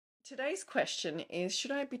Today's question is,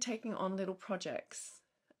 should I be taking on little projects?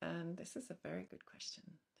 And this is a very good question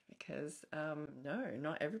because no,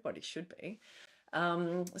 not everybody should be.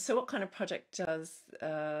 So what kind of project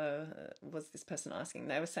was this person asking?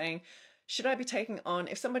 They were saying, should I be taking on,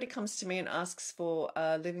 if somebody comes to me and asks for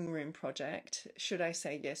a living room project, should I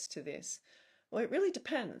say yes to this? Well, it really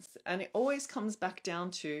depends. And it always comes back down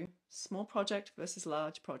to small project versus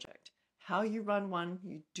large project. How you run one,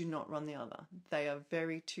 you do not run the other. They are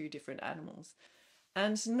very two different animals.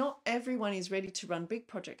 And not everyone is ready to run big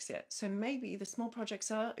projects yet. So maybe the small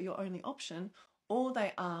projects are your only option, or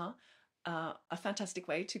they are a fantastic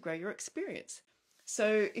way to grow your experience.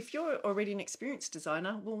 So if you're already an experienced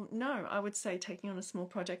designer, well, no, I would say taking on a small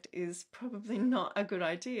project is probably not a good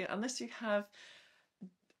idea unless you have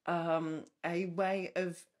a way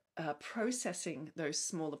of processing those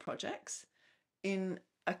smaller projects in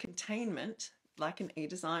a containment like an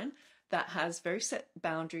e-design that has very set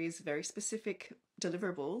boundaries, very specific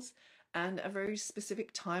deliverables, and a very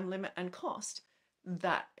specific time limit and cost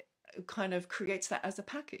that kind of creates that as a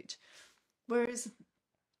package. Whereas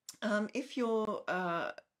if you're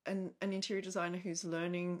an interior designer who's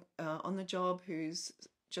learning on the job, who's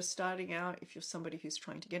just starting out, if you're somebody who's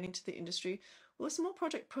trying to get into the industry, well, a small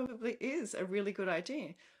project probably is a really good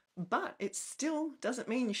idea, but it still doesn't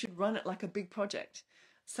mean you should run it like a big project.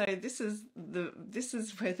 So this is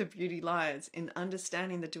where the beauty lies in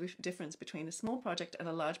understanding the difference between a small project and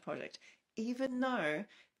a large project. Even though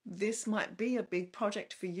this might be a big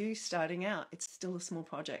project for you starting out, it's still a small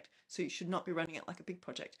project. So you should not be running it like a big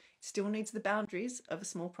project. It still needs the boundaries of a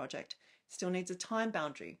small project. It still needs a time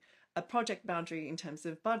boundary, a project boundary in terms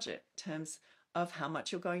of budget, in terms of how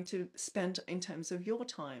much you're going to spend in terms of your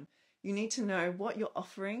time. You need to know what you're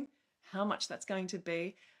offering, how much that's going to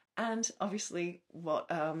be, and obviously what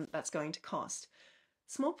that's going to cost.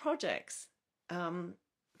 Small projects,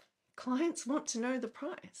 clients want to know the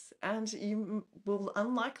price, and you will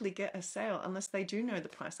unlikely get a sale unless they do know the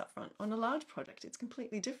price up front. On a large project, it's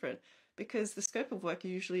completely different because the scope of work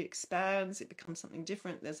usually expands, it becomes something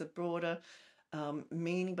different, there's a broader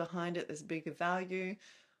meaning behind it, there's bigger value.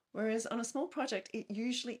 Whereas on a small project, it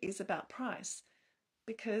usually is about price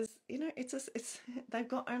because it's they've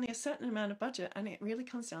got only a certain amount of budget and it really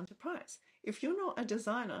comes down to price. If you're not a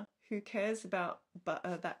designer who cares about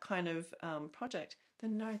that kind of project,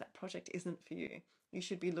 then no, that project isn't for you. You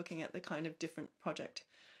should be looking at the kind of different project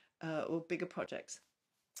or bigger projects.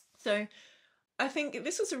 So I think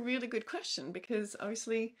this was a really good question because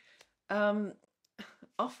obviously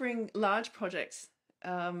offering large projects,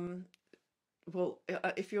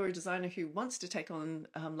 if you're a designer who wants to take on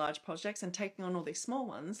large projects, and taking on all these small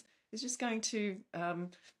ones is just going to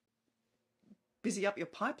busy up your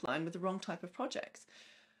pipeline with the wrong type of projects.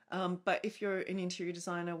 But if you're an interior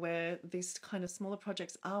designer where these kind of smaller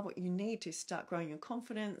projects are what you need to start growing your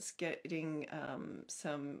confidence, getting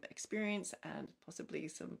some experience and possibly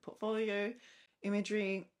some portfolio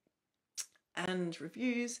imagery and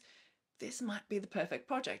reviews, this might be the perfect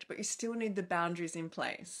project, but you still need the boundaries in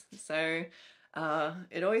place. So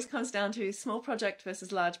it always comes down to small project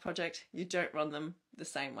versus large project. You don't run them the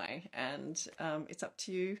same way, and it's up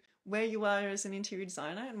to you where you are as an interior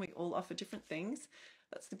designer, and we all offer different things.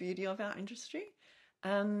 That's the beauty of our industry.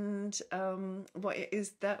 And what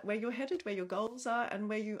is that where you're headed, where your goals are, and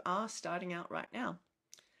where you are starting out right now.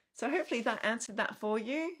 So hopefully that answered that for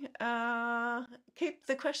you. Keep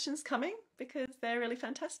the questions coming because they're really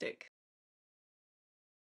fantastic.